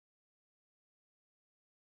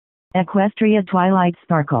Equestria Twilight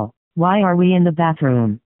Sparkle, why are we in the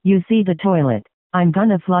bathroom? You see the toilet. I'm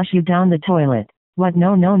gonna flush you down the toilet. What?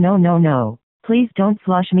 No, no, no, no, no. Please don't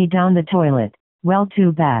flush me down the toilet. Well,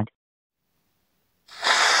 too bad.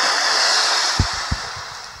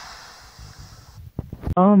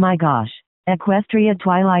 Oh my gosh. Equestria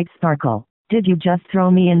Twilight Sparkle, did you just throw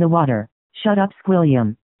me in the water? Shut up,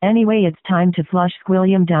 Squilliam. Anyway, it's time to flush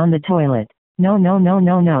Squilliam down the toilet. No, no, no,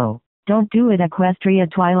 no, no. Don't do it,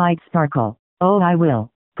 Equestria Twilight Sparkle. Oh, I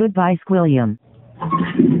will. Goodbye, Squilliam.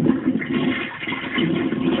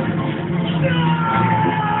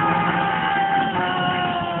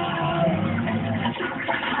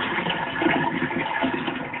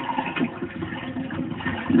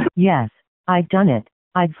 Yes, I've done it.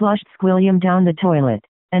 I've flushed Squilliam down the toilet.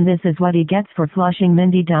 And this is what he gets for flushing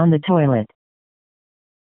Mindy down the toilet.